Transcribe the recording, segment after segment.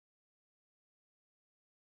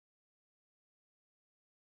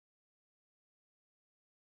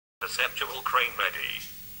Perceptual crane ready.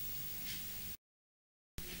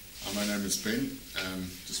 My name is Ben.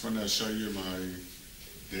 Just want to show you my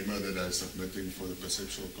demo that I'm submitting for the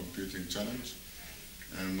Perceptual Computing Challenge.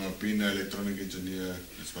 I've been an electronic engineer,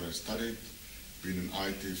 that's what I studied. Been in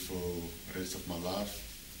IT for the rest of my life.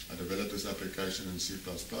 I developed this application in C++,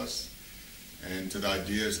 and the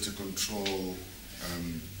idea is to control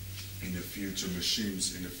in the future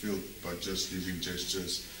machines in the field by just using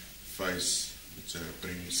gestures, face, which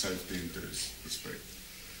brings safety into this respect.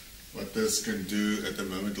 What this can do at the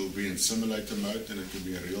moment will be in simulator mode, and it can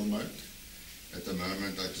be a real mode. At the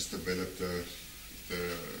moment I just developed the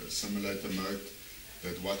simulator mode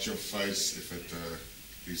that watch your face if it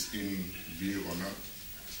is in view or not.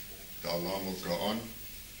 The alarm will go on,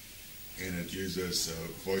 and it uses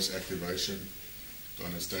voice activation to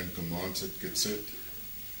understand commands it gets set,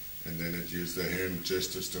 and then it uses the hand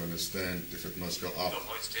gestures to understand if it must go up. The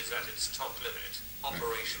hoist is at its top limit.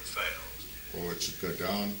 Operation failed. Or it should go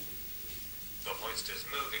down. The hoist is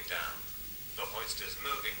moving down. The hoist is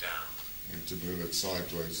moving down. And to move it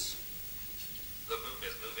sideways. The boom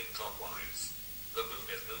is moving clockwise. The boom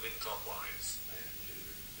is moving clockwise.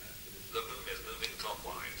 The boom is moving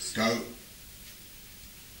clockwise. Go.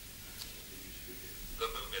 The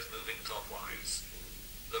boom is moving clockwise.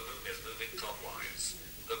 The boom is moving clockwise.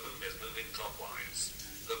 The boom is moving clockwise.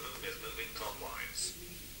 The boom is moving clockwise.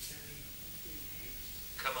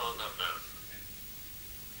 Command unknown.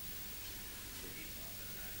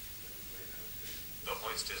 The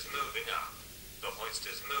hoist is moving up. The hoist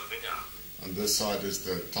is moving up. On this side is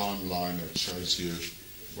the timeline that shows you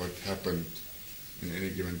what happened in any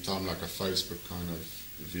given time, like a Facebook kind of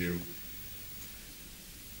view.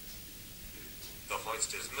 The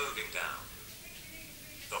hoist is moving down.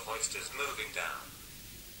 The hoist is moving down.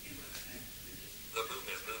 The boom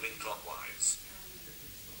is moving clockwise.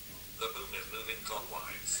 The boom is moving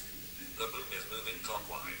clockwise. The boom is moving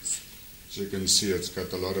clockwise. As you can see, it's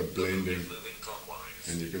got a lot of blending, Moving clockwise.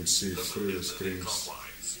 and you can see The through boom the is moving screens.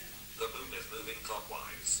 clockwise. The boom is moving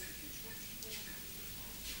clockwise.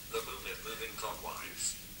 The boom is moving clockwise.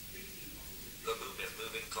 The boom is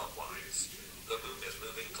moving clockwise. The boom is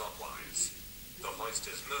moving clockwise. The hoist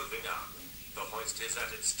is moving up. The hoist is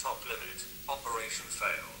at its top limit. Operation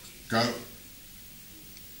failed. Go.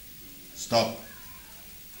 Stop.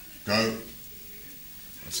 Go.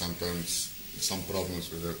 And sometimes some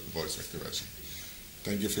problems with the voice activation.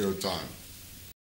 Thank you for your time.